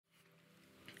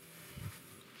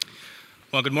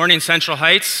Well, good morning, Central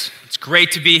Heights. It's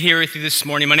great to be here with you this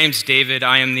morning. My name's David.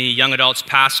 I am the young adults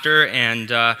pastor,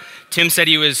 and Tim said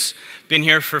he was been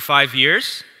here for 5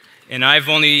 years, and I've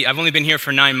only been here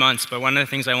for 9 months. But one of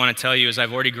the things I want to tell you is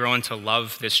I've already grown to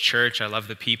love this church. I love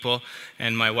the people,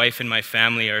 and my wife and my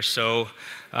family are so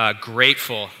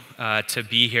grateful to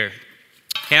be here.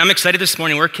 Okay, I'm excited this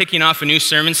morning. We're kicking off a new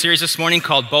sermon series this morning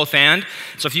called Both And.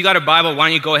 So if you got a Bible, why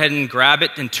don't you go ahead and grab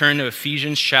it and turn to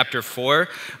Ephesians chapter 4.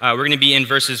 We're going to be in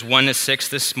verses 1 to 6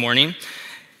 this morning.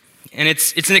 And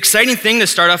it's an exciting thing to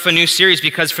start off a new series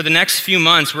because for the next few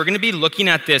months, we're going to be looking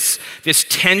at this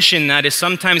tension that is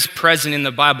sometimes present in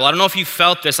the Bible. I don't know if you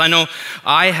felt this. I know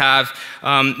I have.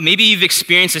 Maybe you've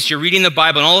experienced this. You're reading the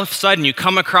Bible, and all of a sudden you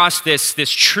come across this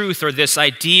truth or this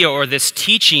idea or this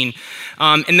teaching,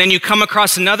 and then you come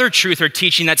across another truth or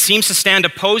teaching that seems to stand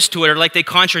opposed to it or like they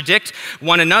contradict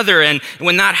one another. And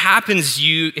when that happens,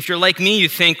 if you're like me, you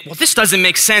think, well, this doesn't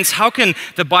make sense. How can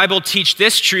the Bible teach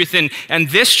this truth and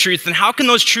this truth? And how can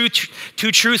those two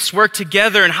truths work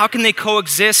together? And how can they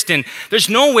coexist? And there's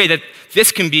no way that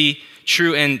this can be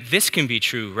true and this can be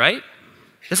true, right?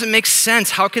 Doesn't make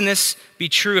sense. How can this be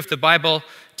true if the Bible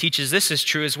teaches this is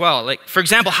true as well? Like, for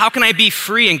example, how can I be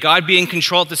free and God be in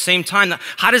control at the same time?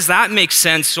 How does that make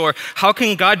sense? Or how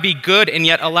can God be good and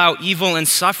yet allow evil and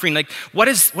suffering? Like, what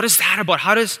is that about?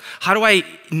 How do I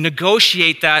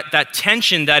negotiate that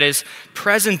tension that is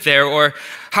present there? Or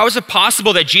how is it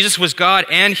possible that Jesus was God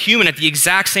and human at the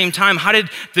exact same time? How did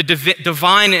the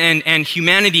divine and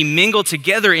humanity mingle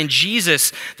together in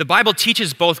Jesus? The Bible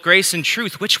teaches both grace and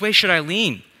truth. Which way should I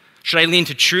lean? Should I lean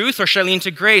to truth or should I lean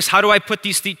to grace? How do I put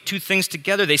these two things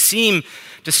together? They seem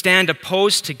to stand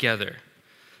opposed together.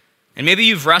 And maybe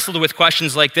you've wrestled with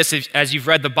questions like this as you've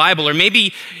read the Bible, or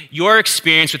maybe your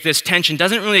experience with this tension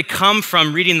doesn't really come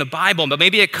from reading the Bible, but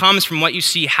maybe it comes from what you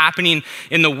see happening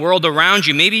in the world around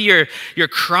you. Maybe you're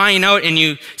crying out and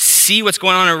you see what's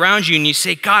going on around you and you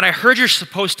say, God, I heard you're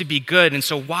supposed to be good, and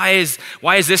so why is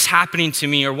this happening to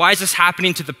me? Or why is this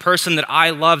happening to the person that I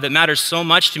love that matters so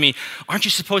much to me? Aren't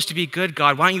you supposed to be good,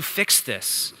 God? Why don't you fix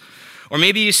this? Or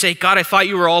maybe you say, God, I thought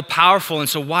you were all powerful, and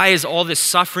so why is all this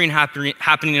suffering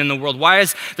happening in the world? Why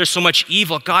is there so much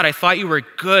evil? God, I thought you were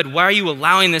good. Why are you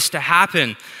allowing this to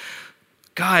happen?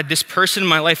 God, this person in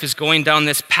my life is going down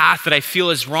this path that I feel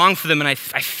is wrong for them, and I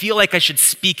feel like I should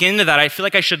speak into that. I feel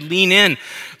like I should lean in,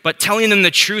 but telling them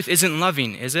the truth isn't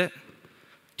loving, is it?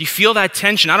 Do you feel that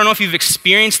tension? I don't know if you've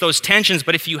experienced those tensions,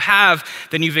 but if you have,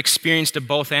 then you've experienced a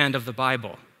both and of the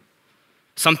Bible.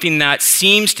 Something that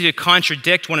seems to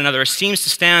contradict one another, or seems to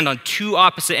stand on two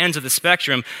opposite ends of the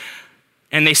spectrum,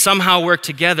 and they somehow work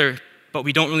together, but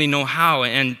we don't really know how.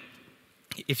 And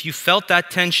if you felt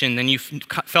that tension, then you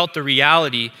felt the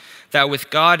reality that with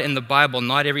God and the Bible,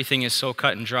 not everything is so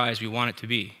cut and dry as we want it to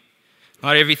be.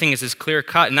 Not everything is as clear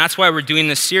cut, and that's why we're doing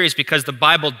this series, because the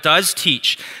Bible does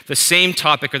teach the same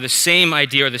topic or the same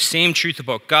idea or the same truth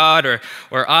about God or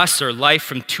us or life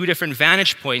from two different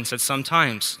vantage points at some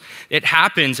times. It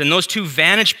happens, and those two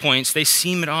vantage points, they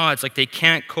seem at odds, like they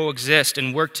can't coexist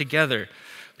and work together,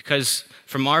 because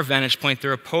from our vantage point,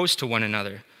 they're opposed to one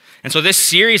another. And so this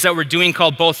series that we're doing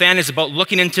called Both And is about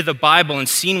looking into the Bible and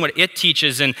seeing what it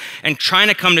teaches and trying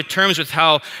to come to terms with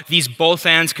how these both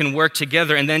ands can work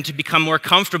together, and then to become more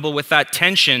comfortable with that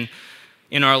tension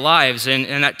in our lives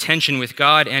and that tension with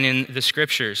God and in the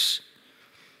scriptures.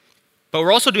 But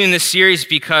we're also doing this series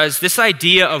because this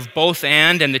idea of both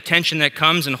and the tension that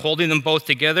comes and holding them both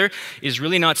together is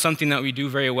really not something that we do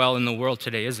very well in the world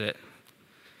today, is it?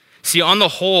 See, on the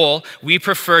whole, we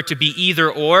prefer to be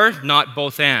either or, not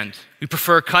both and. We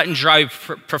prefer cut and dry. We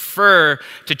prefer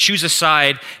to choose a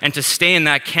side and to stay in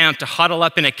that camp, to huddle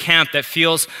up in a camp that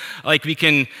feels like we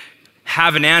can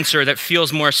have an answer, that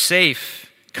feels more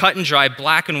safe. Cut and dry,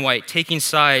 black and white, taking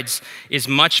sides is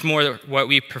much more what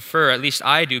we prefer. At least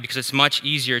I do, because it's much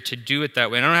easier to do it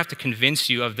that way. And I don't have to convince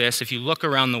you of this. If you look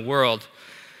around the world,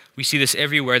 we see this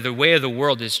everywhere. The way of the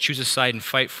world is choose a side and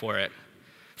fight for it.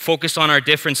 Focus on our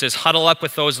differences, huddle up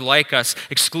with those like us,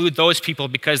 exclude those people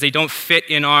because they don't fit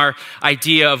in our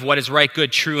idea of what is right,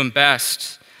 good, true, and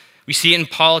best. We see it in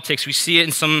politics. We see it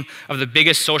in some of the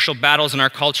biggest social battles in our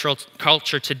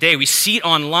culture today. We see it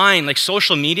online, like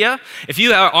social media. If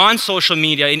you are on social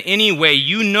media in any way,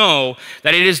 you know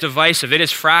that it is divisive, it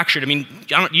is fractured. I mean,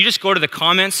 you just go to the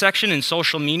comments section in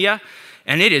social media,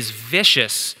 and it is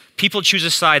vicious. People choose a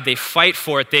side, they fight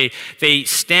for it, they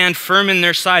stand firm in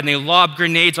their side, and they lob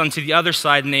grenades onto the other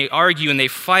side, and they argue and they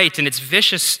fight, and it's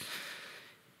vicious.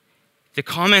 The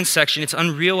comment section, it's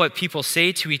unreal what people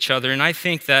say to each other, and I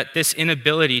think that this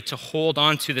inability to hold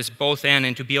on to this both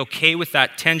and to be okay with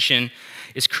that tension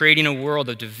is creating a world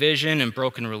of division and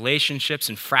broken relationships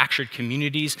and fractured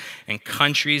communities and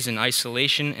countries and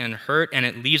isolation and hurt, and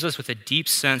it leaves us with a deep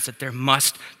sense that there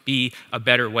must be a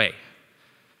better way.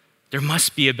 There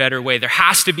must be a better way. There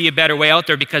has to be a better way out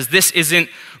there because this isn't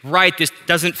right. This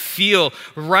doesn't feel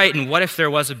right. And what if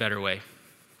there was a better way?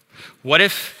 What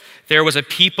if there was a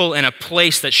people and a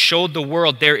place that showed the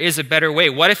world there is a better way?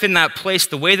 What if in that place,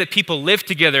 the way that people lived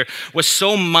together was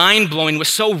so mind-blowing, was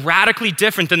so radically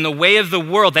different than the way of the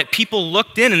world that people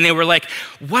looked in and they were like,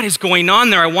 what is going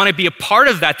on there? I want to be a part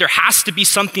of that. There has to be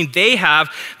something they have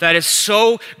that is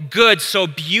so good, so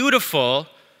beautiful,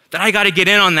 that I got to get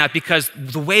in on that because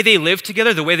the way they live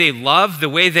together, the way they love, the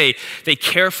way they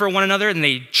care for one another and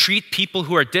they treat people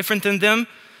who are different than them,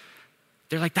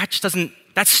 they're like,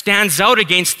 that stands out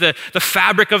against the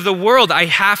fabric of the world I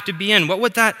have to be in. What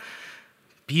would that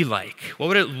be like? What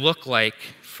would it look like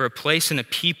for a place and a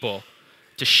people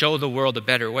to show the world a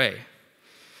better way?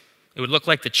 It would look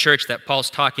like the church that Paul's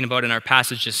talking about in our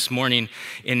passage this morning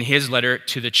in his letter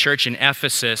to the church in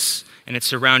Ephesus and its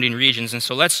surrounding regions. And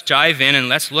so let's dive in and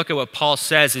let's look at what Paul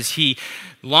says as he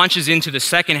launches into the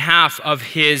second half of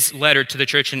his letter to the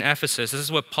church in Ephesus. This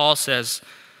is what Paul says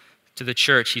to the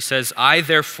church. He says, I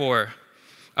therefore,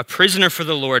 a prisoner for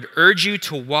the Lord, urge you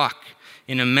to walk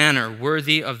in a manner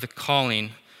worthy of the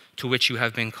calling to which you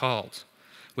have been called,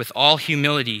 with all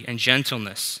humility and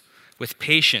gentleness, with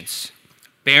patience,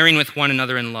 bearing with one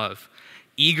another in love,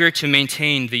 eager to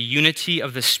maintain the unity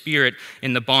of the Spirit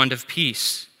in the bond of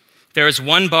peace. There is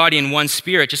one body and one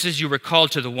Spirit, just as you were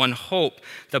called to the one hope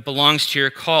that belongs to your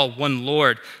call, one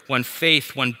Lord, one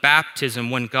faith, one baptism,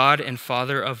 one God and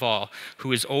Father of all,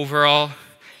 who is over all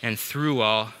and through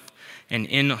all and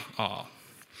in all.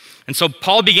 And so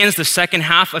Paul begins the second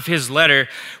half of his letter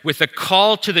with a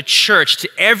call to the church, to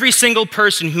every single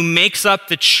person who makes up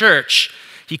the church.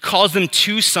 He calls them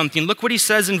to something. Look what he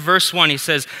says in verse 1. He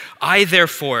says, I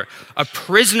therefore, a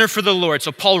prisoner for the Lord.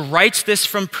 So Paul writes this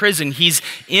from prison. He's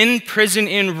in prison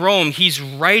in Rome. He's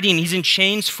writing, he's in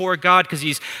chains for God because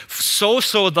he's so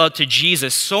sold out to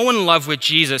Jesus, so in love with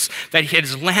Jesus that he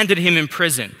has landed him in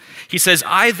prison. He says,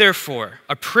 I therefore,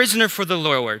 a prisoner for the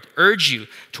Lord, urge you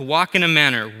to walk in a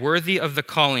manner worthy of the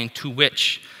calling to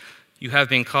which you have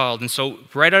been called. And so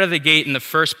right out of the gate in the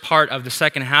first part of the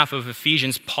second half of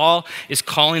Ephesians, Paul is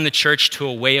calling the church to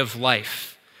a way of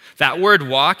life. That word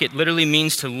walk, it literally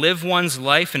means to live one's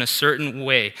life in a certain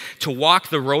way, to walk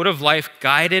the road of life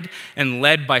guided and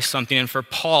led by something. And for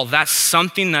Paul, that's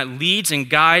something that leads and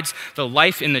guides the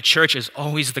life in the church is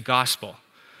always the gospel.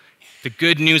 The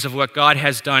good news of what God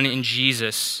has done in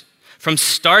Jesus. From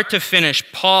start to finish,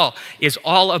 Paul is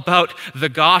all about the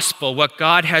gospel, what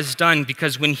God has done,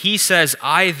 because when he says,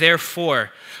 I therefore,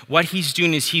 what he's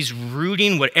doing is he's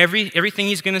rooting everything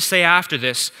he's going to say after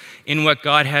this in what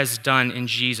God has done in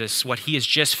Jesus, what he has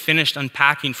just finished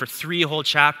unpacking for 3 whole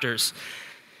chapters.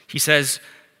 He says,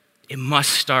 it must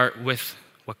start with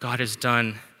what God has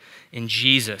done in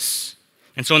Jesus.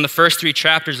 And so in the first 3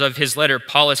 chapters of his letter,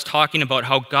 Paul is talking about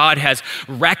how God has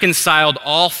reconciled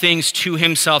all things to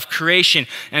himself, creation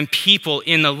and people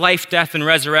in the life, death, and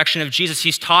resurrection of Jesus.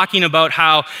 He's talking about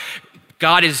how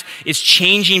God is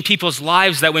changing people's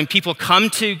lives, that when people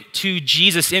come to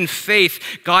Jesus in faith,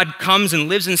 God comes and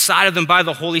lives inside of them by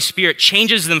the Holy Spirit,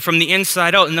 changes them from the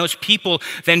inside out, and those people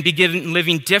then begin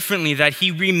living differently, that he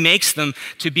remakes them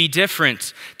to be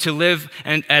different, to live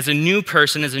as a new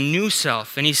person, as a new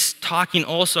self. And he's talking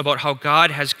also about how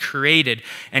God has created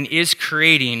and is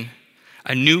creating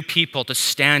a new people to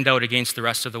stand out against the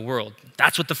rest of the world.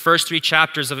 That's what the first 3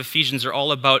 chapters of Ephesians are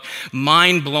all about.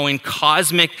 Mind-blowing,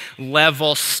 cosmic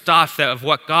level stuff of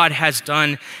what God has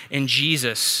done in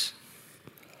Jesus.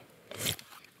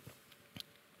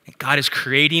 God is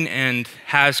creating and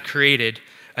has created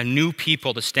a new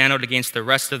people to stand out against the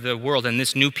rest of the world. And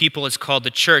this new people is called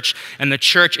the church. And the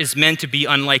church is meant to be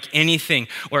unlike anything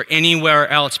or anywhere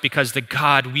else because the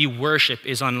God we worship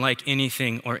is unlike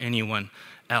anything or anyone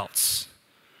else.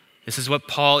 This is what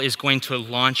Paul is going to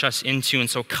launch us into. And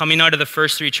so coming out of the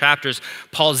first 3 chapters,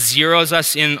 Paul zeroes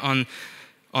us in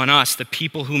on us, the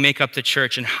people who make up the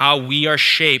church, and how we are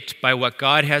shaped by what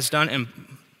God has done and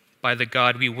by the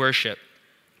God we worship.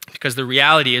 Because the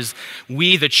reality is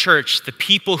we, the church, the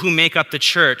people who make up the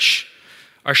church,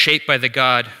 are shaped by the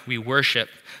God we worship.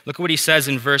 Look at what he says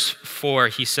in verse 4.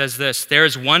 He says this, there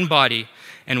is one body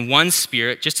and one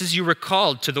Spirit, just as you were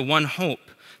called to the one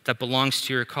hope that belongs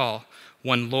to your call.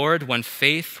 One Lord, one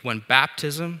faith, one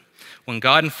baptism, one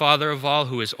God and Father of all,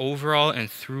 who is over all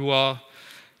and through all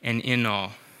and in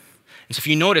all. And so if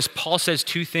you notice, Paul says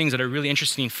two things that are really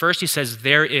interesting. First, he says,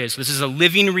 there is. This is a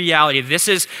living reality. This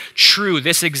is true.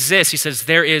 This exists. He says,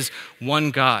 there is one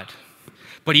God.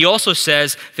 But he also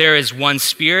says, there is one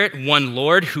Spirit, one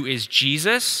Lord, who is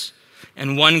Jesus,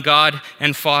 and one God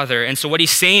and Father. And so what he's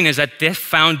saying is that the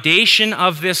foundation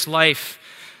of this life,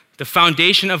 the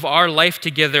foundation of our life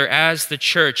together as the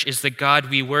church, is the God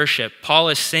we worship. Paul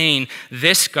is saying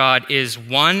this God is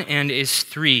one and is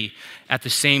three at the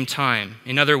same time.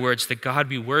 In other words, the God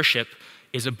we worship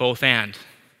is a both and.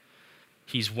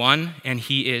 He's one and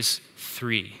he is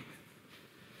three.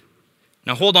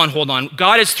 Now hold on.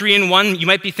 God is three in one. You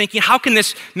might be thinking, how can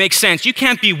this make sense? You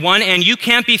can't be one and you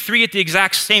can't be three at the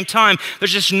exact same time.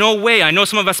 There's just no way. I know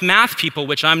some of us math people,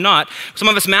 which I'm not, some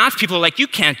of us math people are like, you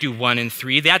can't do one and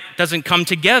three. That doesn't come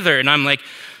together. And I'm like,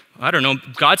 I don't know.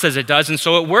 God says it does, and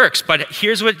so it works. But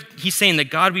here's what he's saying. The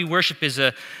God we worship is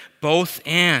a both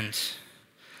and.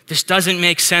 This doesn't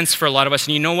make sense for a lot of us.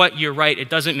 And you know what? You're right. It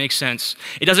doesn't make sense.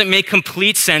 It doesn't make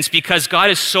complete sense because God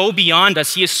is so beyond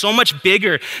us. He is so much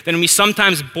bigger than we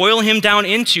sometimes boil him down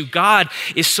into. God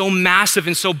is so massive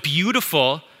and so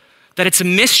beautiful that it's a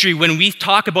mystery when we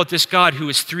talk about this God who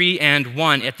is three and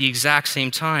one at the exact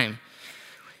same time.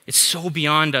 It's so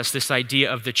beyond us, this idea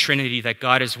of the Trinity, that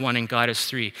God is one and God is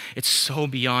three. It's so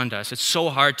beyond us. It's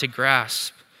so hard to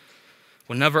grasp.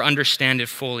 We'll never understand it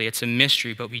fully. It's a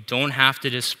mystery, but we don't have to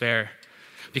despair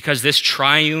because this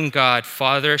triune God,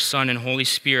 Father, Son, and Holy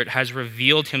Spirit, has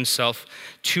revealed himself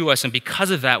to us. And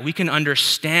because of that, we can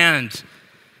understand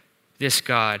this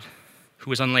God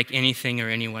who is unlike anything or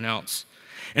anyone else.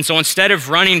 And so instead of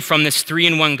running from this three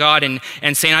in one God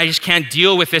and saying, I just can't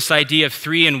deal with this idea of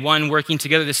three and one working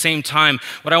together at the same time,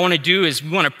 what I want to do is we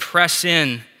want to press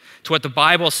in to what the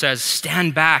Bible says,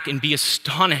 stand back and be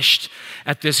astonished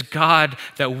at this God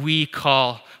that we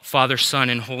call Father, Son,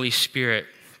 and Holy Spirit.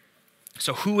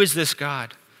 So who is this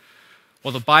God?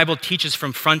 Well, the Bible teaches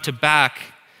from front to back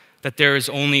that there is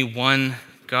only one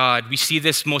God. We see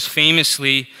this most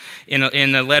famously in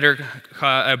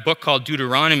a book called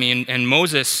Deuteronomy, and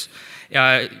Moses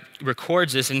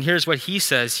records this, and here's what he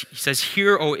says. He says,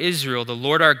 "Hear, O Israel, the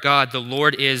Lord our God, the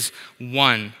Lord is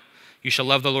one. You shall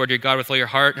love the Lord your God with all your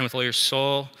heart and with all your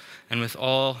soul and with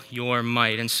all your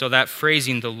might." And so that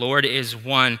phrasing, the Lord is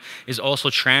one, is also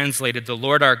translated, the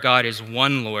Lord our God is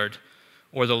one Lord,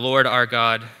 or the Lord our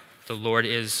God, the Lord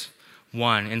is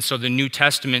one. And so the New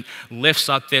Testament lifts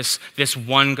up this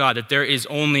one God, that there is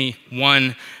only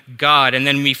one God. And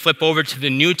then we flip over to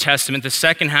the New Testament, the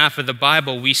second half of the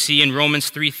Bible, we see in Romans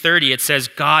 3:30, it says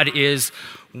God is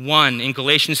one. In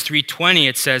Galatians 3:20,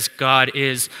 it says God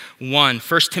is one.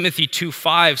 1 Timothy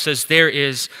 2:5 says there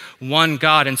is one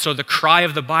God. And so the cry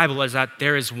of the Bible is that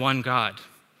there is one God.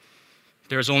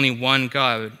 There is only one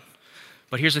God.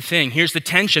 But here's the thing, here's the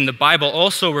tension. The Bible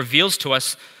also reveals to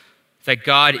us that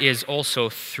God is also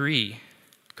three.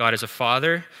 God is a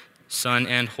Father, Son,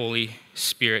 and Holy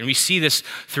Spirit. And we see this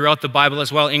throughout the Bible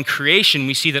as well. In creation,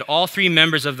 we see that all three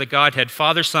members of the Godhead,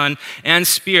 Father, Son, and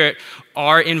Spirit,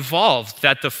 are involved,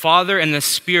 that the Father and the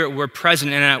Spirit were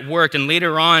present and at work. And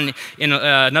later on, in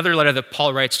another letter that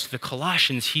Paul writes to the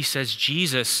Colossians, he says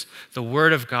Jesus, the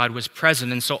Word of God, was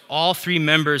present. And so all three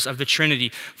members of the Trinity,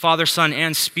 Father, Son,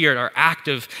 and Spirit, are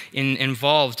active,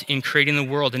 involved in creating the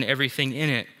world and everything in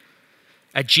it.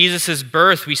 At Jesus'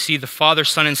 birth, we see the Father,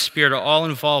 Son, and Spirit are all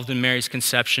involved in Mary's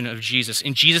conception of Jesus.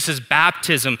 In Jesus'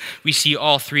 baptism, we see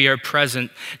all three are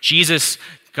present. Jesus,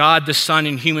 God the Son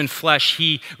in human flesh,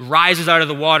 he rises out of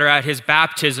the water at his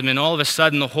baptism, and all of a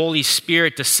sudden the Holy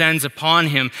Spirit descends upon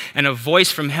him, and a voice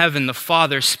from heaven, the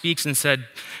Father, speaks and said,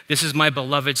 "This is my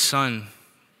beloved Son.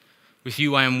 With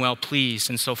you I am well pleased."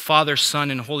 And so Father,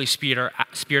 Son, and Holy Spirit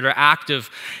are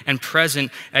active and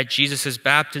present at Jesus'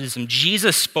 baptism.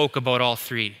 Jesus spoke about all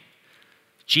three.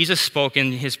 Jesus spoke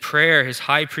in his prayer, his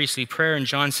high priestly prayer in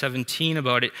John 17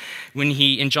 about it. When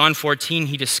in John 14,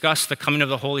 he discussed the coming of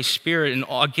the Holy Spirit. And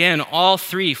again, all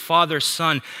three, Father,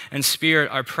 Son, and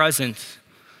Spirit, are present.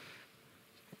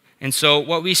 And so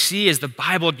what we see is the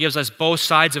Bible gives us both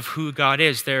sides of who God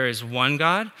is. There is one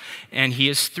God, and he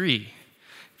is three.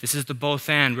 This is the both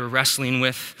and we're wrestling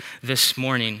with this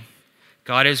morning.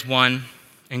 God is one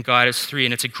and God is three.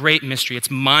 And it's a great mystery.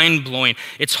 It's mind-blowing.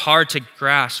 It's hard to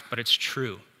grasp, but it's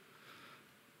true.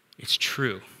 It's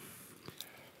true.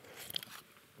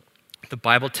 The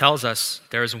Bible tells us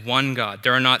there is one God.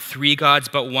 There are not three gods,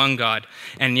 but one God.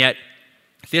 And yet,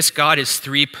 this God is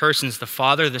three persons, the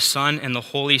Father, the Son, and the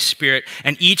Holy Spirit,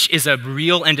 and each is a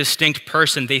real and distinct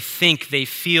person. They think, they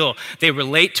feel, they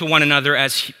relate to one another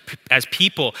as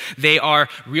people. They are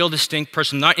real, distinct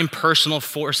persons, not impersonal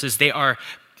forces. They are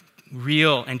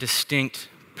real and distinct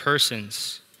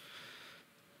persons.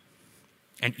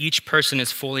 And each person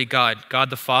is fully God.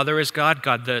 God the Father is God,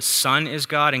 God the Son is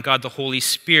God, and God the Holy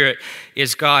Spirit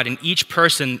is God. And each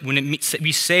person, when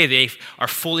we say they are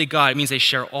fully God, it means they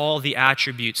share all the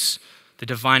attributes, the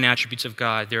divine attributes of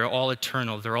God. They're all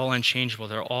eternal, they're all unchangeable,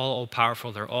 they're all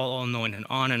powerful, they're all knowing, and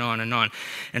on and on and on.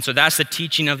 And so that's the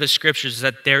teaching of the scriptures,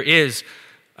 that there is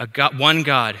one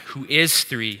God who is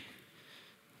three.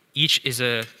 Each is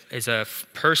a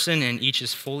person, and each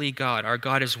is fully God. Our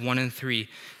God is one and three.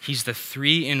 He's the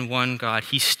three-in-one God.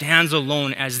 He stands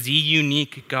alone as the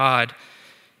unique God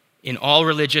in all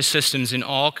religious systems, in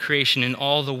all creation, in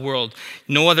all the world.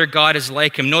 No other God is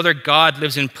like him. No other God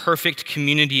lives in perfect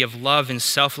community of love and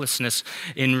selflessness,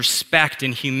 in respect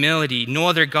and humility. No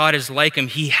other God is like him.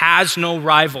 He has no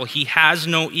rival. He has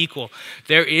no equal.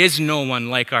 There is no one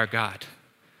like our God.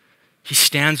 He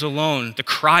stands alone. The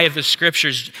cry of the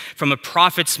scriptures from a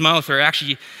prophet's mouth, or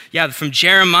actually, from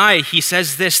Jeremiah, he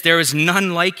says this: there is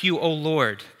none like you, O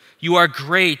Lord. You are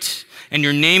great, and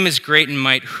your name is great in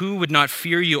might. Who would not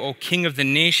fear you, O King of the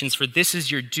nations? For this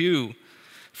is your due.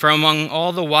 For among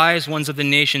all the wise ones of the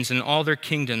nations and all their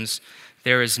kingdoms,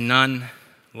 there is none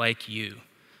like you.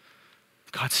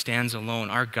 God stands alone.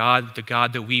 Our God, the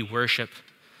God that we worship,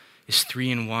 is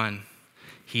three in one.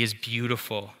 He is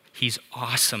beautiful. He's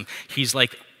awesome. He's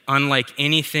unlike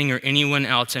anything or anyone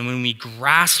else. And when we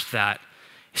grasp that,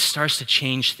 it starts to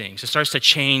change things. It starts to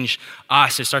change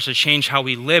us. It starts to change how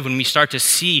we live when we start to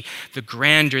see the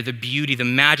grandeur, the beauty, the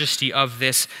majesty of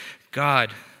this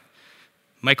God.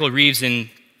 Michael Reeves, in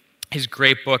his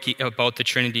great book about the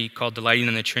Trinity called Delighting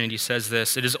in the Trinity, says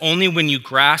this: it is only when you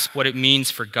grasp what it means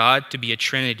for God to be a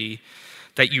Trinity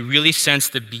that you really sense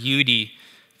the beauty,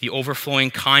 the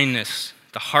overflowing kindness,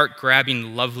 the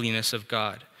heart-grabbing loveliness of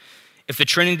God. If the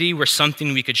Trinity were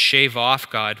something we could shave off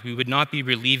God, we would not be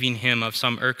relieving him of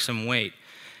some irksome weight.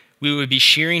 We would be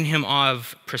shearing him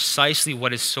of precisely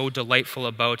what is so delightful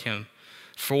about him.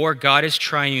 For God is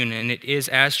triune, and it is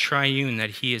as triune that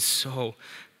he is so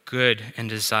good and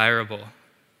desirable.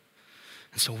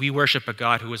 And so we worship a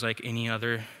God who is like any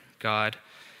other God,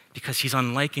 because he's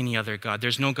unlike any other God.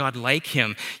 There's no God like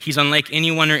him. He's unlike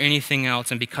anyone or anything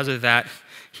else, and because of that,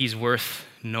 he's worth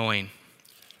knowing.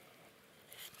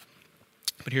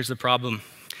 But here's the problem.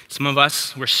 Some of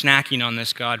us, we're snacking on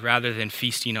this God rather than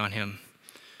feasting on him.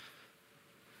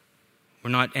 We're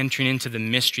not entering into the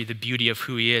mystery, the beauty of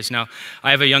who he is. Now,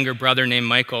 I have a younger brother named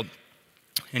Michael,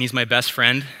 and he's my best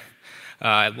friend.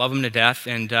 I love him to death,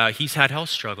 and he's had health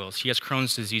struggles. He has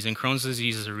Crohn's disease, and Crohn's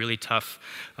disease is a really tough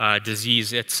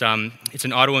disease. It's an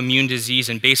autoimmune disease,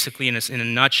 and basically, in a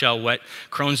nutshell, what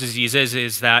Crohn's disease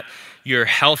is that your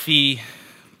healthy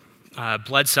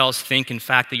blood cells think, in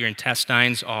fact, that your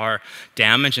intestines are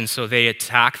damaged, and so they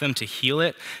attack them to heal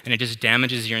it, and it just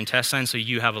damages your intestines, so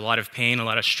you have a lot of pain, a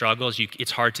lot of struggles.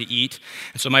 It's hard to eat.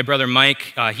 And so my brother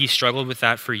Mike, he struggled with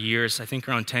that for years, I think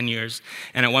around 10 years,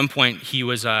 and at one point he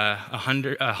was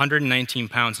 119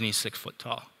 pounds, and he's 6 foot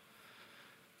tall.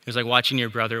 It was like watching your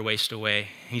brother waste away.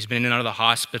 He's been in and out of the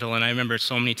hospital, and I remember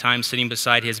so many times sitting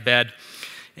beside his bed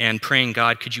and praying,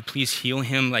 God, could you please heal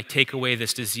him? Take away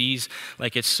this disease.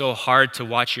 It's so hard to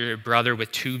watch your brother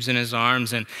with tubes in his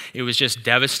arms, and it was just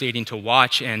devastating to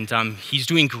watch. And he's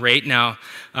doing great now.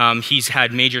 He's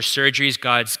had major surgeries.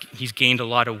 He's gained a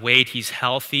lot of weight. He's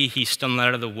healthy. He's still not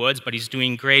out of the woods, but he's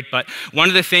doing great. But one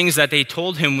of the things that they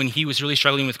told him when he was really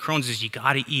struggling with Crohn's is you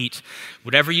got to eat.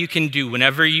 Whatever you can do,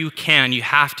 whenever you can, you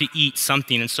have to eat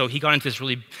something. And so he got into this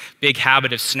really big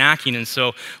habit of snacking. And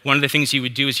so one of the things he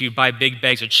would do is he would buy big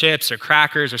bags of chips or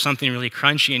crackers or something really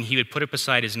crunchy, and he would put it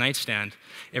beside his nightstand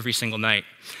every single night.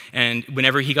 And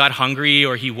whenever he got hungry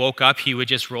or he woke up, he would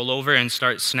just roll over and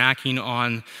start snacking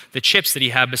on the chips that he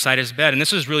had beside his bed. And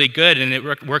this was really good, and it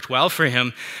worked well for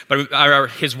him. But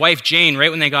his wife, Jane,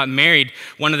 right when they got married,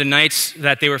 one of the nights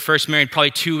that they were first married,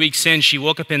 probably 2 weeks in, she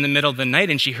woke up in the middle of the night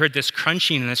and she heard this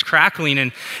crunching and this crackling,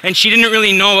 and she didn't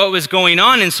really know what was going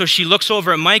on. And so she looks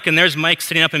over at Mike, and there's Mike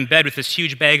sitting up in bed with this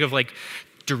huge bag of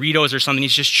Doritos or something.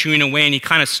 He's just chewing away, and he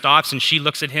kind of stops, and she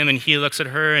looks at him, and he looks at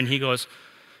her, and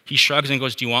he shrugs and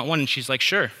goes, do you want one? And she's like,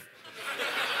 sure.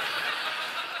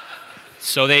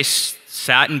 So they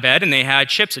sat in bed, and they had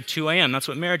chips at 2 a.m. That's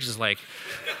what marriage is like.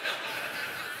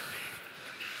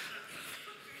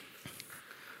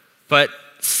 But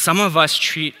some of us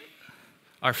treat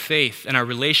our faith and our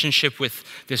relationship with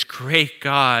this great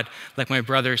God like my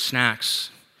brother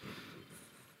snacks.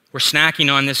 We're snacking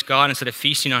on this God instead of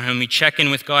feasting on him. We check in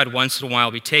with God once in a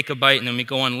while. We take a bite and then we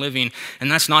go on living.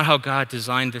 And that's not how God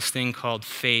designed this thing called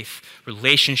faith,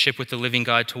 relationship with the living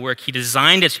God to work. He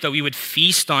designed it so that we would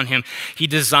feast on him. He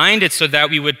designed it so that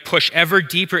we would push ever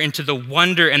deeper into the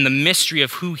wonder and the mystery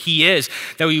of who he is,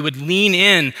 that we would lean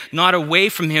in, not away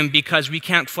from him because we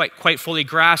can't quite fully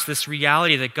grasp this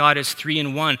reality that God is three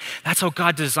in one. That's how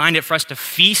God designed it, for us to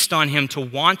feast on him, to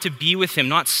want to be with him,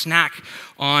 not snack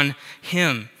on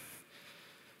him.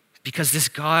 Because this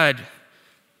God,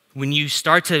 when you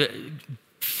start to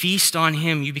feast on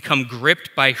him, you become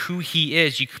gripped by who he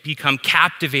is. You become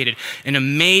captivated and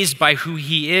amazed by who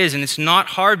he is. And it's not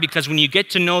hard, because when you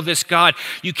get to know this God,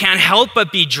 you can't help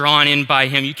but be drawn in by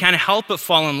him. You can't help but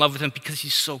fall in love with him because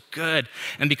he's so good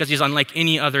and because he's unlike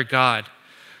any other God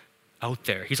out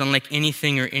there. He's unlike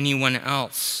anything or anyone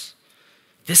else.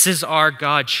 This is our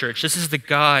God, church. This is the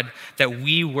God that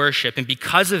we worship. And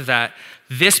because of that,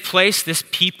 this place, this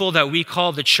people that we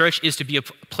call the church, is to be a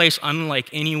place unlike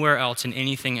anywhere else and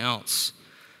anything else.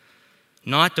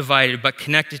 Not divided, but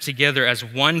connected together as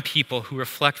one people who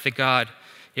reflect the God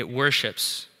it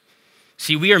worships.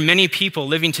 See, we are many people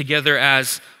living together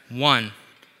as one,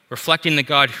 reflecting the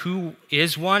God who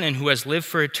is one and who has lived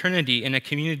for eternity in a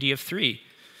community of three.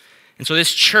 And so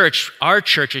this church, our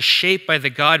church, is shaped by the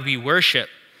God we worship.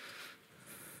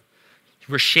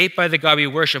 We're shaped by the God we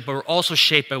worship, but we're also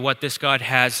shaped by what this God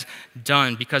has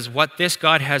done, because what this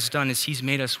God has done is he's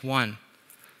made us one.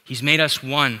 He's made us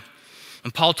one.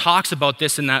 And Paul talks about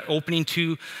this in that opening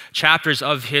 2 chapters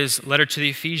of his letter to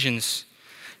the Ephesians.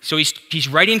 So he's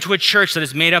writing to a church that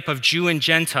is made up of Jew and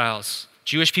Gentiles,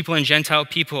 Jewish people and Gentile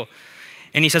people.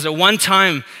 And he says at one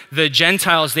time, the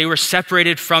Gentiles, they were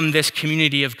separated from this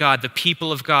community of God, the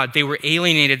people of God. They were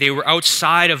alienated. They were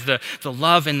outside of the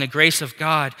love and the grace of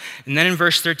God. And then in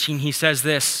verse 13, he says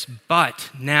this, but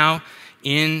now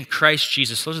in Christ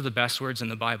Jesus. Those are the best words in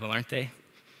the Bible, aren't they?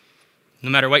 No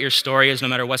matter what your story is, no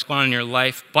matter what's going on in your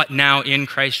life, but now in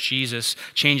Christ Jesus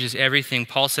changes everything.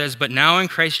 Paul says, but now in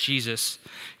Christ Jesus,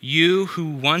 you who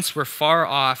once were far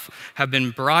off have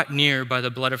been brought near by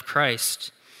the blood of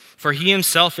Christ. For he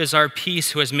himself is our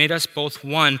peace, who has made us both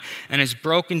one and has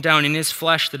broken down in his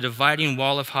flesh the dividing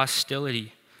wall of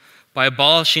hostility, by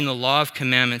abolishing the law of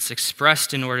commandments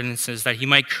expressed in ordinances, that he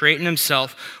might create in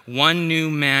himself one new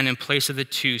man in place of the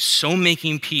two, so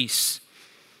making peace,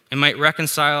 and might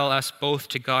reconcile us both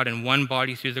to God in one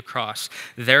body through the cross,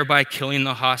 thereby killing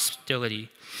the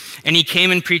hostility. And he came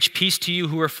and preached peace to you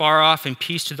who were far off and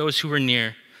peace to those who were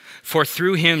near. For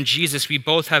through him, Jesus, we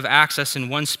both have access in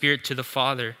one spirit to the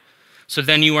Father. So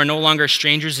then you are no longer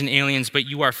strangers and aliens, but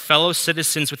you are fellow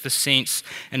citizens with the saints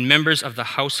and members of the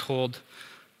household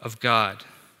of God.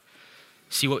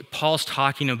 See, what Paul's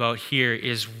talking about here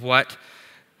is what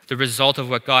the result of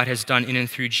what God has done in and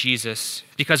through Jesus.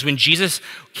 Because when Jesus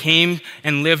came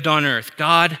and lived on earth,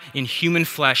 God in human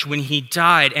flesh, when he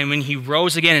died and when he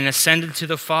rose again and ascended to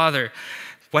the Father,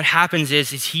 what happens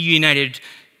is he united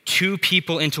two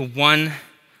people into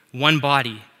one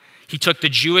body. He took the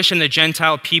Jewish and the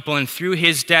Gentile people, and through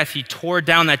his death, he tore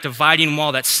down that dividing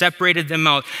wall that separated them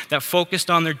out, that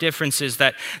focused on their differences,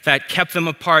 that kept them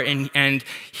apart, and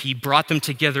he brought them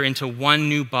together into one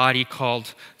new body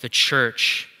called the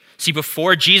church. See,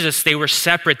 before Jesus, they were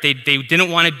separate. They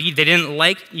didn't want to be, they didn't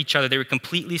like each other. They were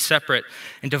completely separate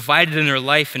and divided in their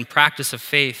life and practice of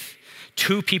faith.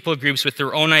 Two people groups with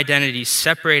their own identities,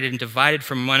 separated and divided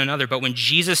from one another. But when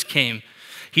Jesus came,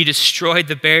 he destroyed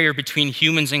the barrier between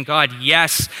humans and God.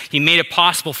 Yes, he made it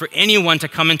possible for anyone to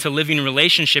come into living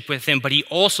relationship with him, but he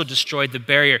also destroyed the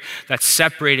barrier that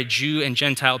separated Jew and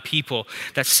Gentile people,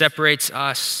 that separates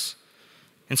us.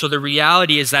 And so the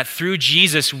reality is that through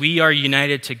Jesus, we are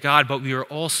united to God, but we are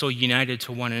also united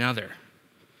to one another.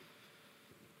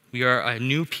 We are a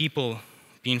new people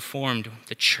being formed,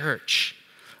 the church,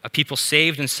 a people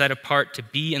saved and set apart to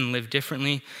be and live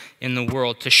differently in the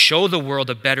world, to show the world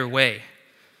a better way.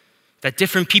 That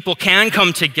different people can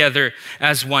come together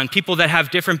as one. People that have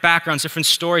different backgrounds, different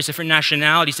stories, different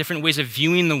nationalities, different ways of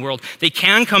viewing the world. They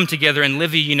can come together and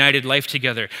live a united life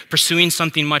together, pursuing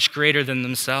something much greater than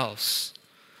themselves.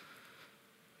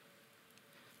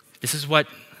 This is what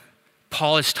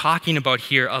Paul is talking about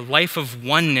here, a life of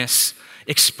oneness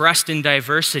expressed in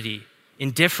diversity, in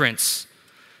difference.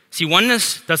 See,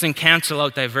 oneness doesn't cancel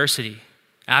out diversity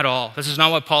at all. This is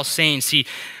not what Paul's saying. See,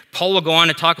 Paul will go on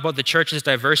to talk about the church's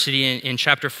diversity in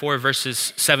chapter 4,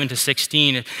 verses 7 to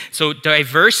 16. So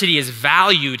diversity is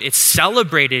valued, it's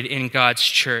celebrated in God's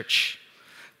church,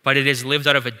 but it is lived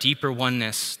out of a deeper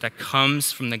oneness that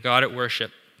comes from the God it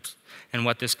worships and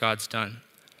what this God's done.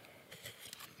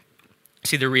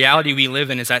 See, the reality we live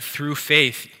in is that through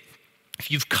faith, if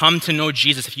you've come to know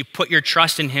Jesus, if you put your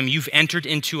trust in him, you've entered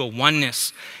into a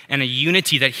oneness and a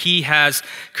unity that he has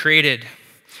created.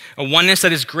 A oneness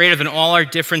that is greater than all our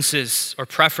differences or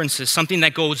preferences, something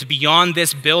that goes beyond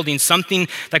this building, something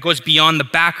that goes beyond the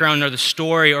background or the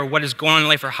story or what is going on in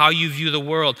life or how you view the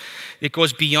world. It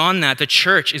goes beyond that. The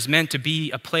church is meant to be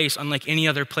a place unlike any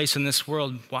other place in this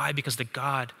world. Why? Because the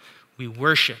God we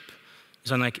worship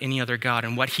is unlike any other God.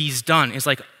 And what he's done is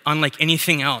unlike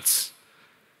anything else.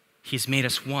 He's made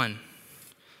us one.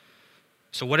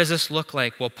 So what does this look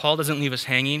like? Well, Paul doesn't leave us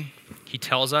hanging. He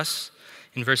tells us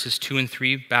in verses 2 and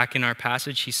 3, back in our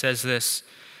passage, he says this.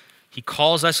 He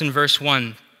calls us in verse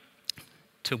 1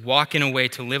 to walk in a way,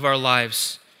 to live our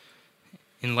lives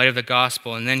in light of the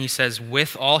gospel. And then he says,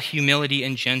 with all humility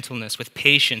and gentleness, with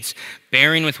patience,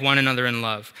 bearing with one another in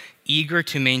love, eager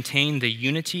to maintain the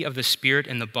unity of the Spirit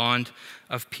and the bond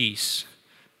of peace.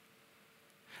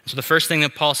 So the first thing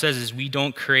that Paul says is we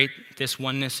don't create this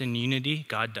oneness and unity.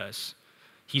 God does.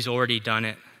 He's already done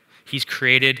it. He's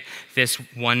created this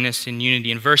oneness and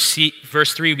unity. In verse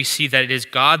 3, we see that it is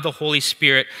God, the Holy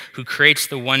Spirit, who creates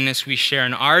the oneness we share.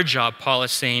 And our job, Paul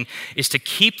is saying, is to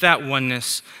keep that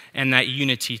oneness and that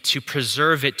unity, to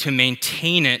preserve it, to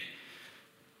maintain it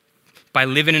by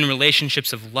living in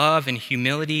relationships of love and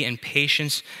humility and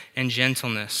patience and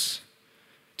gentleness.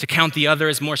 To count the other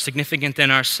as more significant than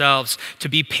ourselves, to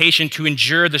be patient, to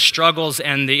endure the struggles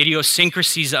and the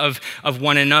idiosyncrasies of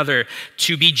one another,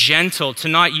 to be gentle, to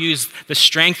not use the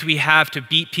strength we have to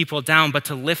beat people down, but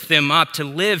to lift them up, to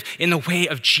live in the way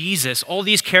of Jesus. All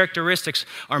these characteristics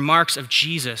are marks of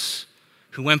Jesus,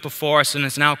 who went before us and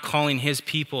is now calling his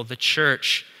people, the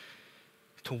church,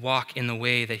 to walk in the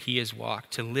way that he has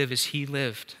walked, to live as he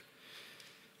lived.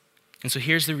 And so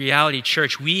here's the reality,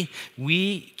 church. We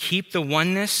keep the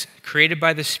oneness created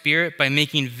by the Spirit by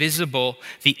making visible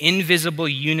the invisible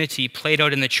unity played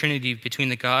out in the Trinity between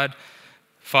the God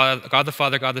the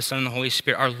Father, God the Son, and the Holy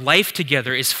Spirit. Our life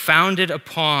together is founded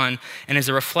upon and is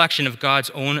a reflection of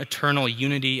God's own eternal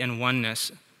unity and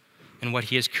oneness in what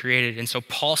he has created. And so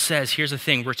Paul says, here's the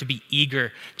thing, we're to be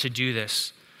eager to do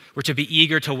this. We're to be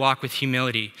eager to walk with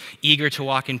humility, eager to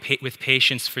walk with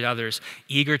patience for others,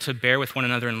 eager to bear with one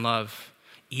another in love,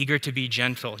 eager to be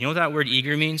gentle. You know what that word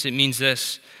eager means? It means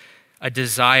this, a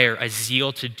desire, a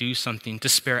zeal to do something, to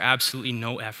spare absolutely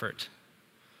no effort.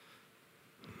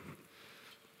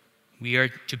 We are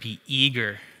to be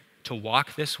eager to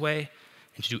walk this way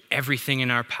and to do everything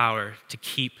in our power to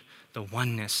keep the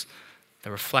oneness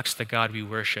that reflects the God we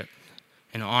worship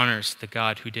and honors the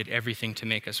God who did everything to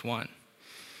make us one.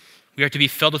 We are to be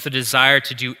filled with a desire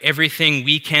to do everything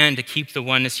we can to keep the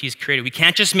oneness he's created. We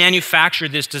can't just manufacture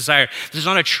this desire. This is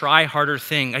not a try harder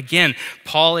thing. Again,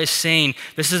 Paul is saying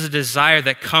this is a desire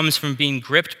that comes from being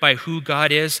gripped by who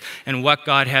God is and what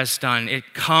God has done.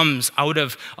 It comes out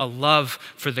of a love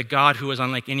for the God who is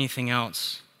unlike anything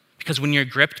else. Because when you're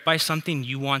gripped by something,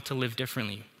 you want to live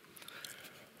differently.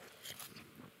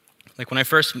 Like when I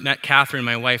first met Catherine,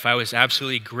 my wife, I was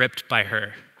absolutely gripped by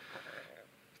her.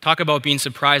 Talk about being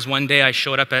surprised. One day I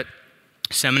showed up at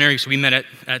seminary, so we met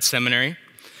at seminary,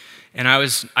 and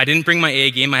I didn't bring my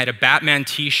A game. I had a Batman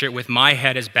t-shirt with my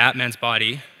head as Batman's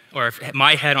body, or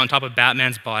my head on top of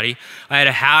Batman's body. I had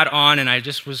a hat on, and I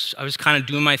was kind of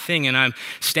doing my thing, and I'm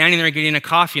standing there getting a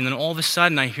coffee, and then all of a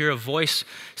sudden I hear a voice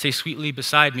say sweetly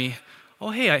beside me,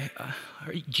 "Oh, hey,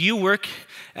 do you work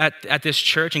at this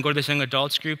church and go to this young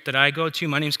adults group that I go to?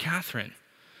 My name's Catherine."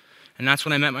 And that's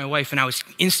when I met my wife, and I was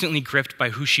instantly gripped by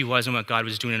who she was and what God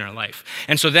was doing in her life.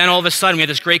 And so then all of a sudden, we had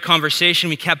this great conversation.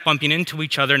 We kept bumping into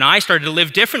each other, and I started to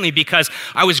live differently because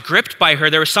I was gripped by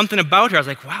her. There was something about her. I was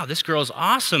like, wow, this girl's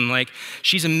awesome. Like,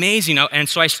 she's amazing. And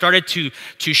so I started to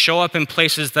show up in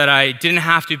places that I didn't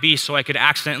have to be so I could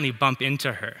accidentally bump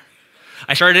into her.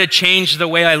 I started to change the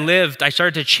way I lived. I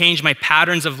started to change my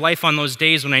patterns of life on those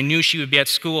days when I knew she would be at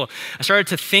school. I started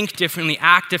to think differently,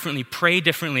 act differently, pray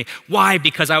differently. Why?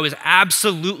 Because I was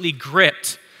absolutely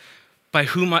gripped by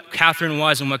who Catherine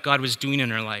was and what God was doing in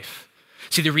her life.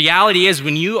 See, the reality is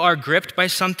when you are gripped by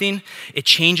something, it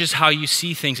changes how you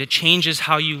see things. It changes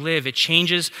how you live. It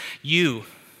changes you.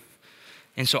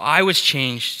 And so I was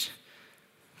changed,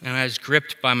 and I was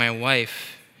gripped by my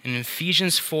wife. In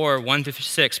Ephesians 4,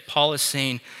 1-6, Paul is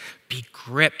saying, be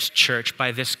gripped, church,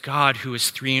 by this God who is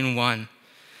 3 in 1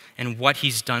 and what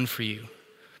he's done for you.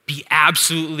 Be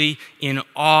absolutely in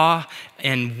awe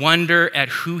and wonder at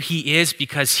who he is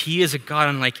because he is a God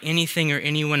unlike anything or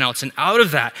anyone else. And out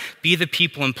of that, be the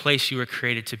people and place you were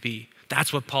created to be.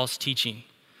 That's what Paul's teaching.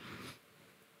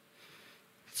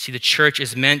 See, the church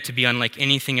is meant to be unlike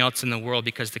anything else in the world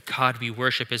because the God we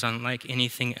worship is unlike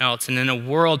anything else. And in a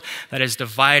world that is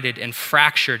divided and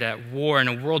fractured at war, in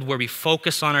a world where we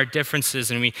focus on our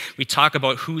differences and we talk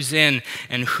about who's in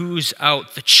and who's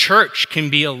out, the church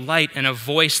can be a light and a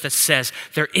voice that says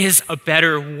there is a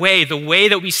better way. The way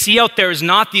that we see out there is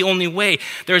not the only way.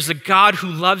 There's a God who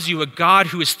loves you, a God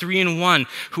who is 3 in 1,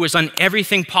 who has done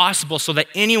everything possible so that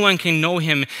anyone can know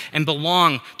him and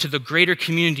belong to the greater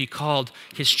community called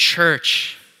his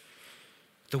church.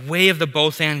 The way of the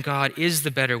both and God is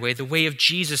the better way, the way of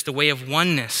Jesus, the way of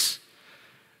oneness.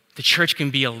 The church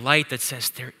can be a light that says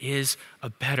there is a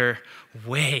better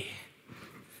way.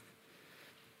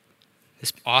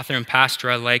 This author and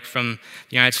pastor I like from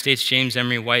the United States, James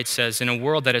Emery White, says, in a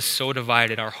world that is so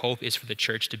divided, our hope is for the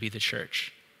church to be the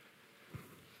church.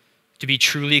 To be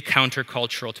truly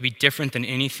countercultural, to be different than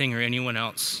anything or anyone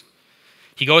else.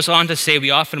 He goes on to say, we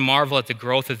often marvel at the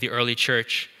growth of the early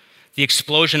church, the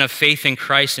explosion of faith in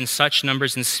Christ in such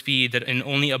numbers and speed that in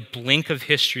only a blink of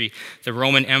history, the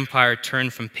Roman Empire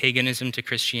turned from paganism to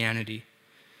Christianity.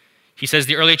 He says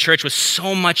the early church was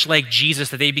so much like Jesus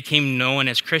that they became known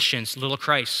as Christians, little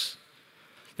Christs.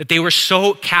 That they were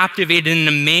so captivated and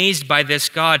amazed by this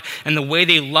God, and the way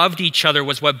they loved each other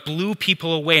was what blew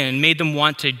people away and made them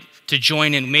want to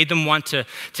join in, made them want to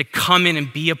come in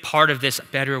and be a part of this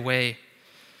better way.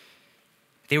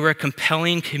 They were a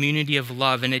compelling community of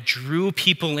love, and it drew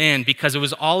people in because it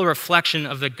was all a reflection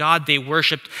of the God they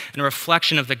worshiped and a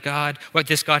reflection of the God, what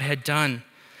this God had done.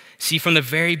 See, from the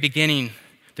very beginning,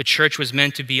 the church was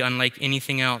meant to be unlike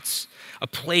anything else, a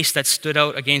place that stood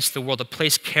out against the world, a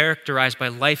place characterized by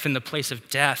life in the place of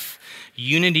death,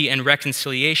 unity and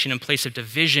reconciliation in place of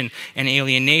division and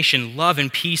alienation, love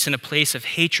and peace in a place of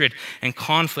hatred and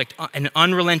conflict, an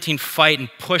unrelenting fight and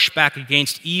pushback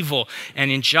against evil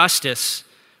and injustice,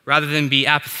 rather than be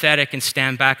apathetic and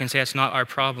stand back and say, that's not our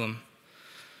problem.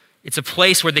 It's a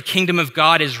place where the kingdom of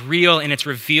God is real and it's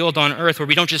revealed on earth, where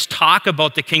we don't just talk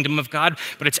about the kingdom of God,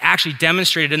 but it's actually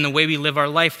demonstrated in the way we live our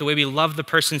life, the way we love the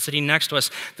person sitting next to us,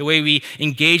 the way we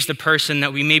engage the person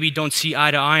that we maybe don't see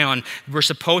eye to eye on. We're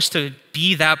supposed to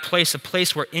be that place, a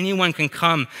place where anyone can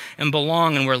come and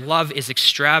belong and where love is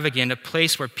extravagant, a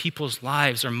place where people's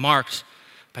lives are marked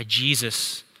by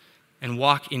Jesus and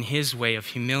walk in his way of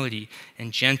humility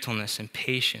and gentleness and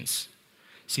patience.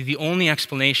 See, the only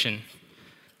explanation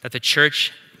that the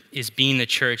church is being the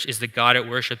church is the God it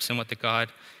worships and what the God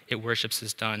it worships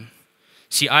has done.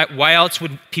 See, why else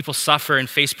would people suffer and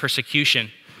face persecution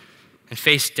and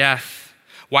face death?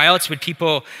 Why else would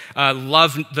people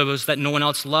love those that no one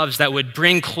else loves, that would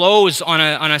bring clothes on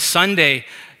a Sunday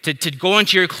to go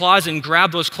into your closet and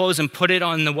grab those clothes and put it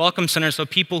on the welcome center so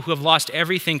people who have lost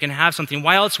everything can have something?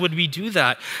 Why else would we do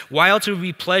that? Why else would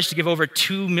we pledge to give over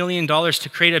 $2 million to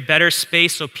create a better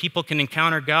space so people can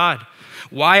encounter God?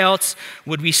 Why else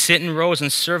would we sit in rows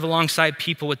and serve alongside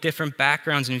people with different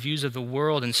backgrounds and views of the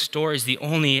world and stories? The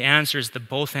only answer is the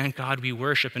both and God we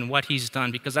worship and what he's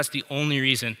done, because that's the only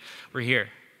reason we're here.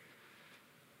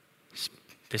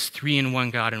 This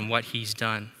 3-in-1 God and what he's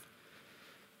done.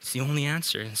 It's the only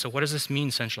answer. And so what does this mean,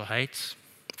 Central Heights,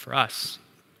 for us?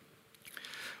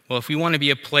 Well, if we want to be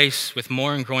a place with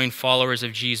more and growing followers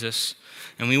of Jesus,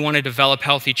 and we want to develop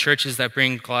healthy churches that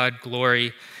bring God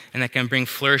glory and that can bring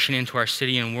flourishing into our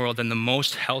city and world, then the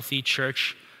most healthy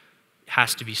church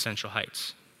has to be Central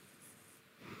Heights.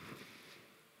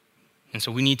 And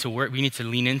so we need to work, we need to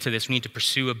lean into this. We need to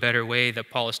pursue a better way that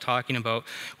Paul is talking about.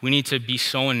 We need to be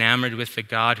so enamored with the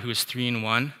God who is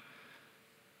 3-in-1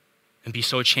 and be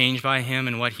so changed by him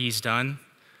and what he's done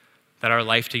that our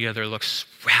life together looks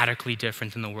radically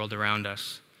different than the world around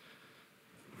us.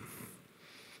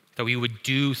 That we would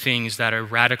do things that are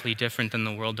radically different than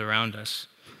the world around us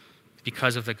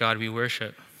because of the God we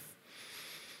worship.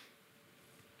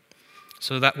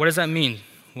 So what does that mean?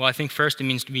 Well, I think first it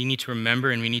means we need to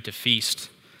remember and we need to feast.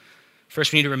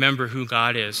 First, we need to remember who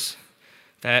God is.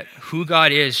 That who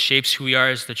God is shapes who we are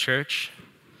as the church,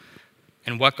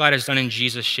 and what God has done in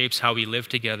Jesus shapes how we live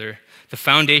together. The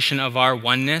foundation of our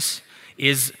oneness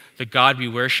is the God we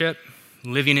worship,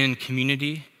 living in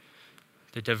community,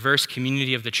 the diverse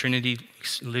community of the Trinity,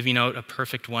 living out a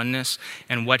perfect oneness,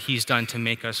 and what he's done to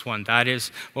make us one. That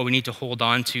is what we need to hold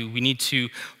on to. We need to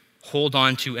hold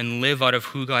on to and live out of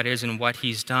who God is and what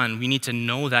he's done. We need to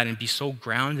know that and be so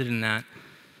grounded in that.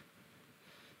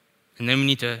 And then we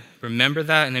need to remember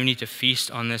that, and then we need to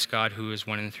feast on this God who is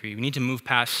 1 and 3. We need to move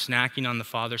past snacking on the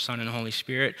Father, Son, and Holy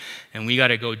Spirit, and we got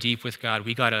to go deep with God.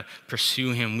 We got to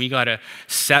pursue him. We got to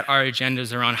set our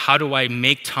agendas around how do I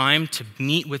make time to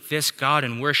meet with this God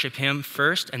and worship him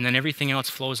first, and then everything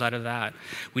else flows out of that.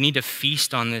 We need to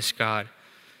feast on this God.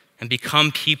 and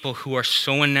become people who are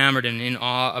so enamored and in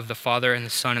awe of the Father and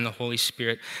the Son and the Holy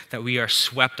Spirit that we are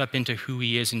swept up into who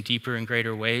he is in deeper and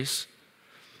greater ways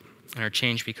and are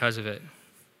changed because of it.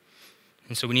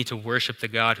 And so we need to worship the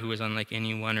God who is unlike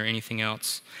anyone or anything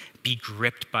else. Be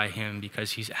gripped by him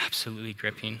because he's absolutely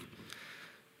gripping.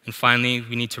 And finally,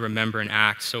 we need to remember and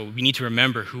act. So we need to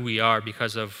remember who we are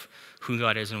because of who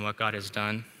God is and what God has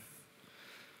done.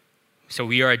 So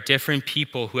we are a different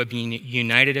people who have been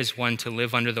united as one to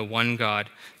live under the one God.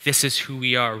 This is who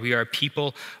we are. We are a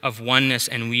people of oneness,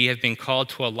 and we have been called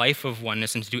to a life of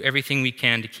oneness and to do everything we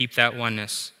can to keep that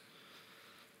oneness.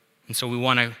 And so we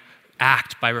want to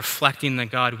act by reflecting the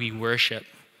God we worship.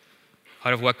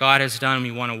 Out of what God has done,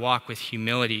 we want to walk with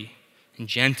humility and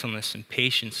gentleness and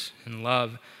patience and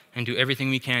love and do everything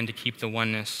we can to keep the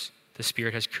oneness the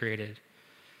Spirit has created.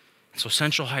 So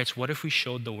Central Heights, what if we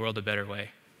showed the world a better way?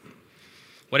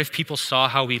 What if people saw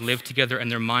how we lived together and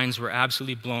their minds were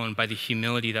absolutely blown by the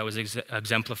humility that was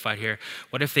exemplified here?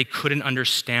 What if they couldn't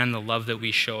understand the love that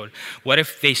we showed? What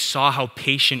if they saw how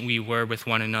patient we were with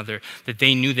one another, that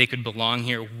they knew they could belong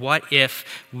here? What if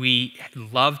we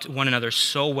loved one another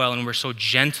so well and were so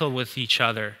gentle with each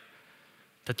other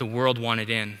that the world wanted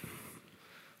in?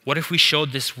 What if we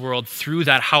showed this world through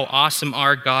that how awesome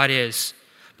our God is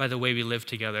by the way we live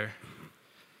together?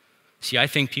 See, I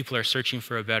think people are searching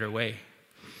for a better way.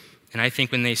 And I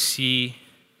think when they see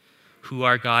who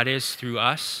our God is through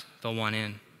us, they'll want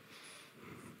in.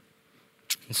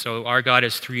 And so our God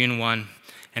is 3 in 1,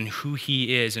 and who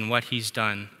he is and what he's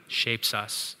done shapes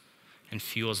us and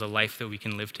fuels a life that we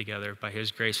can live together by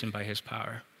his grace and by his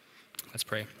power. Let's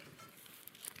pray.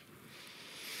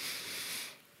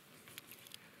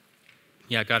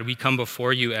 Yeah, God, we come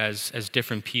before you as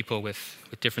different people with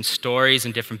different stories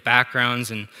and different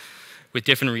backgrounds and with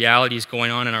different realities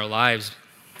going on in our lives.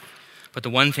 But the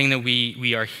one thing that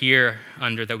we are here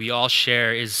under, that we all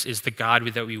share, is the God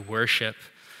that we worship.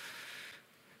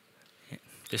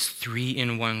 This 3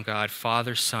 in 1 God,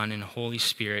 Father, Son, and Holy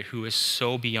Spirit, who is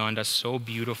so beyond us, so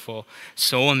beautiful,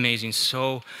 so amazing,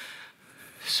 so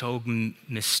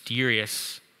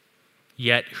mysterious,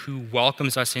 yet who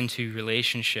welcomes us into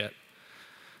relationship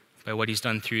by what he's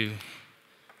done through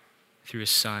his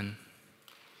Son.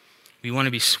 We want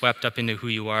to be swept up into who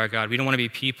you are, God. We don't want to be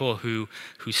people who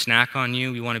snack on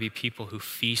you. We want to be people who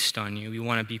feast on you. We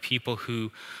want to be people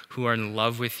who are in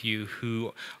love with you,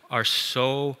 who are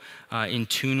so in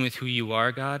tune with who you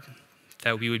are, God,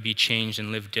 that we would be changed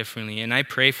and live differently. And I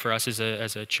pray for us as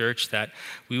a church that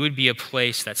we would be a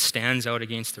place that stands out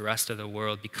against the rest of the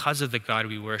world because of the God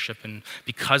we worship and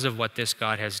because of what this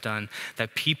God has done,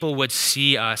 that people would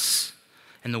see us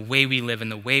and the way we live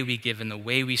and the way we give and the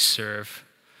way we serve,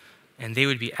 and they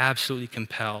would be absolutely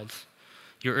compelled.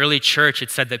 Your early church, it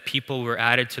said that people were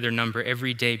added to their number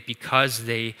every day because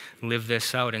they lived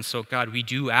this out. And so, God, we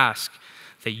do ask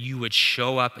that you would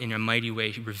show up in a mighty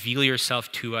way, reveal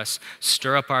yourself to us,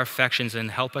 stir up our affections,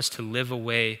 and help us to live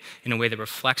in a way that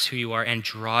reflects who you are and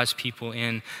draws people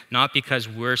in, not because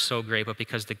we're so great, but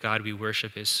because the God we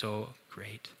worship is so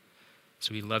great.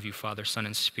 So we love you, Father, Son,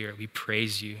 and Spirit. We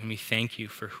praise you, and we thank you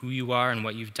for who you are and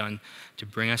what you've done to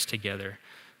bring us together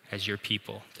as your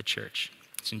people, the church.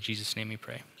 It's in Jesus' name we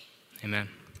pray. Amen.